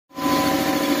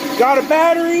Got a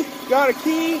battery, got a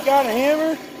key, got a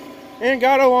hammer, and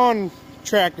got a lawn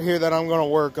tractor here that I'm going to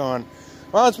work on.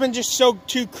 Well, it's been just so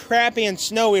too crappy and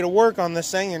snowy to work on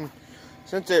this thing, and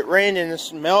since it rained and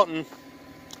it's melting,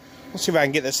 let's see if I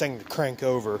can get this thing to crank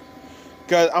over.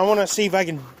 Because I want to see if I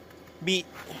can beat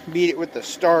it with the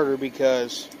starter,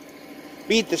 because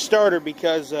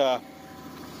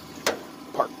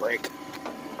park brake.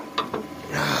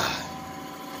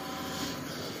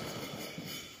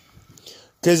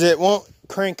 Because it won't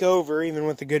crank over even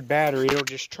with a good battery. It'll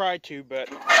just try to, but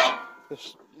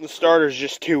the starter's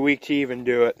just too weak to even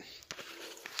do it.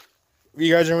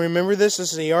 You guys remember this?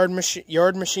 This is a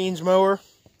Yard Machines mower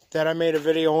that I made a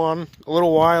video on a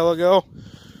little while ago.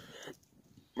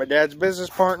 My dad's business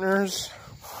partners.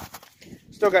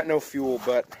 Still got no fuel,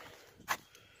 but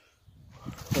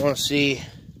I want to see.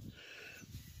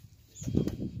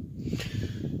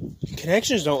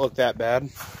 Connections don't look that bad.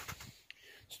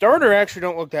 Starter actually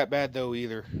don't look that bad though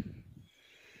either.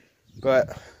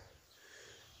 But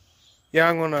yeah,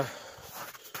 I'm gonna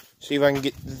see if I can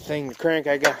get the thing to crank.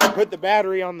 I put the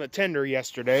battery on the tender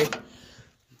yesterday.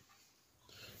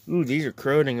 Ooh, these are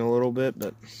corroding a little bit,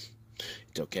 but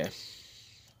it's okay.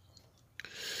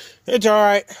 It's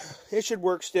alright. It should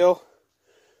work still.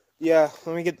 Yeah,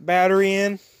 let me get the battery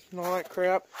in and all that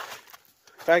crap.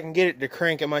 If I can get it to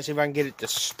crank, I might see if I can get it to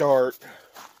start.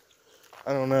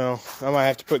 I don't know. I might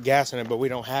have to put gas in it, but we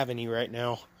don't have any right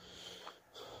now.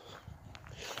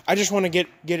 I just want to get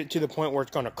it to the point where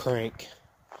it's going to crank.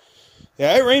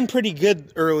 Yeah, it rained pretty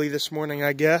good early this morning,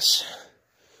 I guess.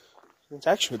 It's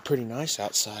actually pretty nice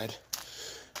outside.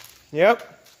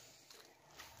 Yep.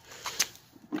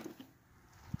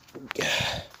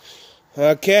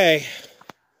 Okay.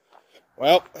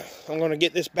 Well, I'm going to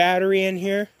get this battery in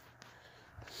here.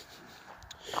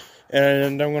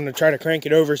 And I'm going to try to crank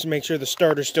it over to make sure the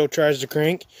starter still tries to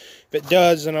crank. If it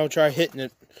does, then I'll try hitting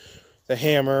it, the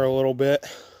hammer a little bit.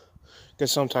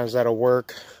 Because sometimes that'll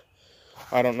work.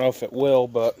 I don't know if it will,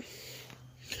 but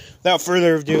without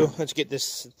further ado, let's get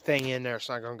this thing in there. It's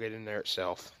not going to get in there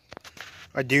itself.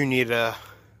 I do need to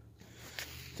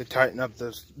tighten up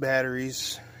those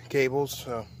batteries, cables.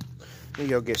 So let me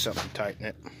go get something to tighten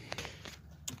it.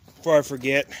 Before I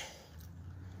forget,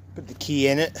 put the key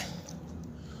in it.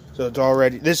 So it's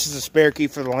already, this is a spare key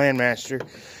for the Landmaster.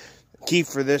 The key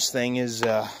for this thing is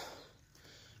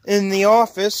in the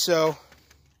office, so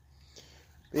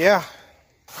yeah.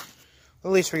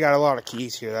 At least we got a lot of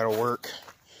keys here, that'll work.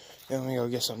 Let me go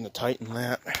get something to tighten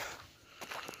that.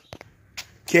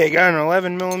 Okay, got an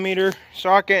 11mm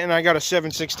socket and I got a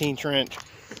 7/16 wrench.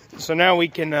 So now we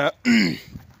can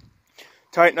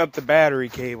tighten up the battery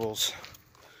cables.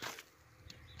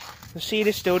 The seat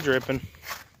is still dripping.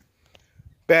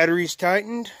 Battery's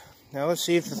tightened. Now let's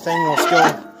see if the thing will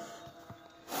still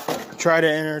try to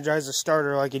energize the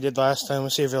starter like it did last time.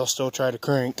 Let's see if it'll still try to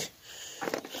crank.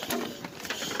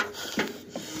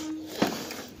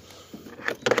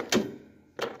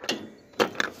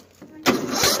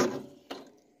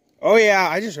 Oh yeah,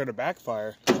 I just heard a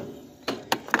backfire.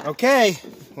 Okay,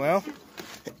 well,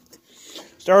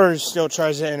 starter still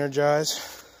tries to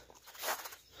energize.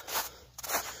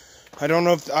 I don't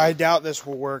know if, I doubt this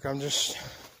will work. I'm just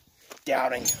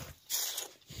doubting. See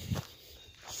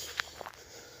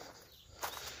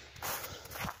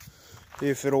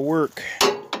if it'll work.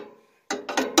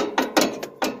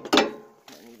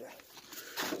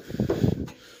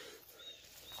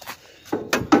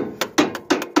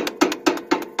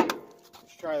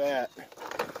 Let's try that.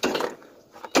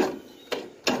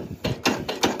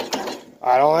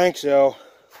 I don't think so.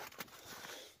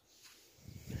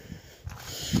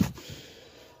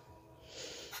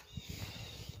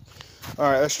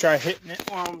 Alright, let's try hitting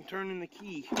it while I'm turning the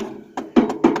key.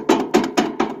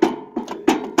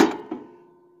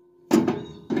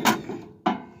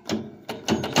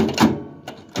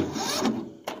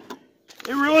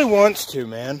 It really wants to,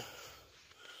 man.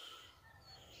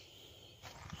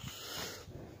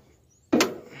 I'm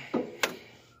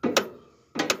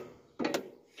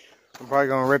probably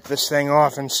going to rip this thing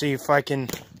off and see if I can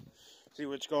see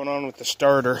what's going on with the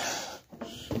starter.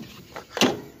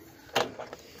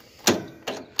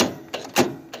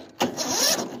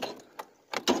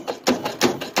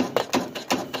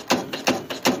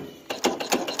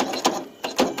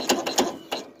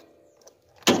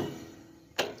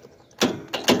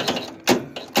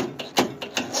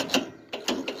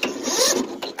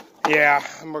 Yeah,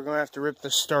 we're going to have to rip the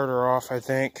starter off, I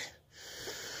think.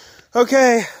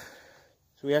 Okay,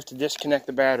 so we have to disconnect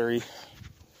the battery.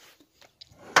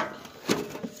 I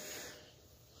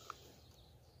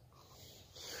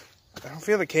don't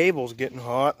feel the cable's getting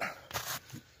hot.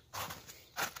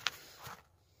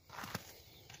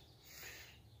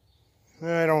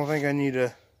 I don't think I need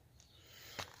to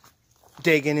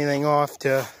take anything off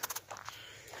to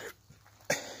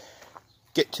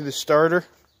get to the starter.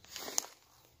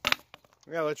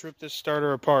 Yeah, let's rip this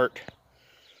starter apart.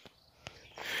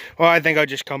 Well, I think I'll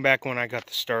just come back when I got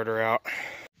the starter out.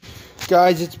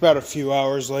 Guys, it's about a few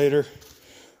hours later.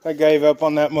 I gave up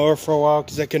on that mower for a while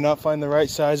because I could not find the right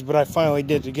size, but I finally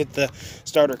did to get the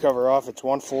starter cover off. It's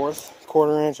 1/4,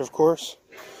 1/4 inch, of course.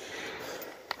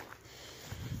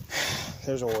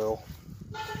 There's oil.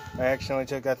 I accidentally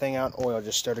took that thing out and oil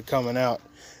just started coming out.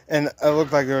 And it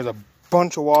looked like there was a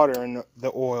bunch of water in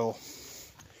the oil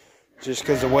just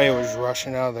because the way it was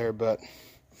rushing out of there. But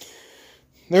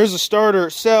there's the starter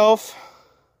itself.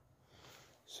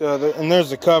 So and there's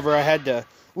the cover. I had to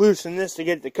loosen this to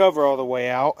get the cover all the way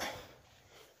out.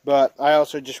 But I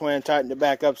also just went and tightened it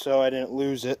back up so I didn't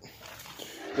lose it,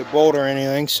 the bolt or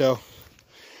anything. So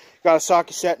got a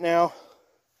socket set now.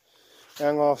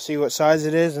 I'm going to see what size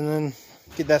it is and then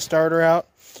get that starter out.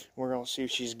 We're going to see if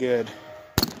she's good.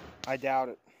 I doubt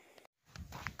it.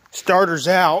 Starter's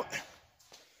out.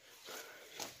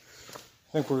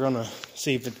 I think we're going to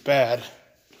see if it's bad.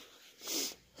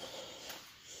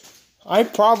 I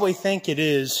probably think it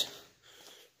is.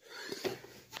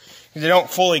 They don't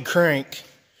fully crank.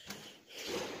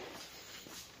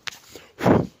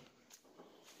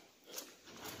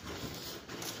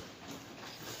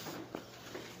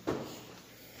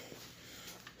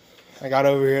 I got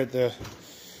over here at the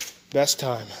best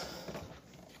time.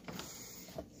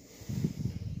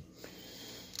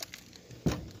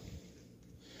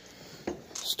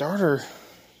 Starter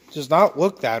does not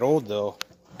look that old though,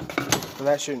 so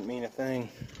that shouldn't mean a thing.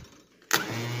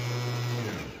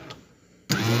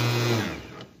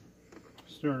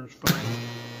 Starter's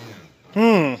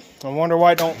fine. I wonder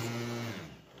why it don't.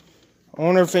 I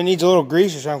wonder if it needs a little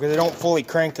grease or something because it don't fully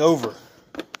crank over.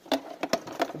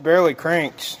 It barely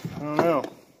cranks. I don't know.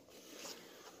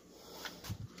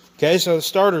 Okay, so the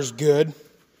starter's good.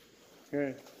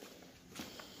 Okay.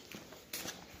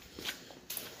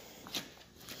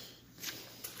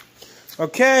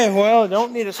 Okay, well, I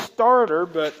don't need a starter,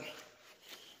 but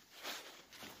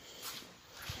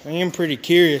I am pretty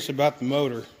curious about the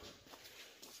motor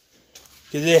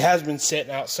because it has been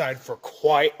sitting outside for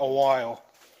quite a while.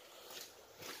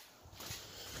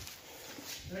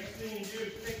 Next thing you do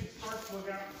is take the spark plug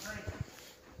out and crank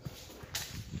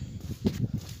it.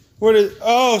 What is?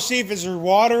 Oh, see if there's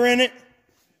water in it.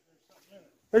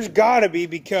 There's got to be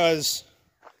because.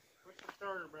 Put the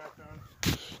starter back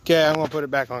on. Okay, I'm gonna put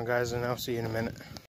it back on, guys, and I'll see you in a minute.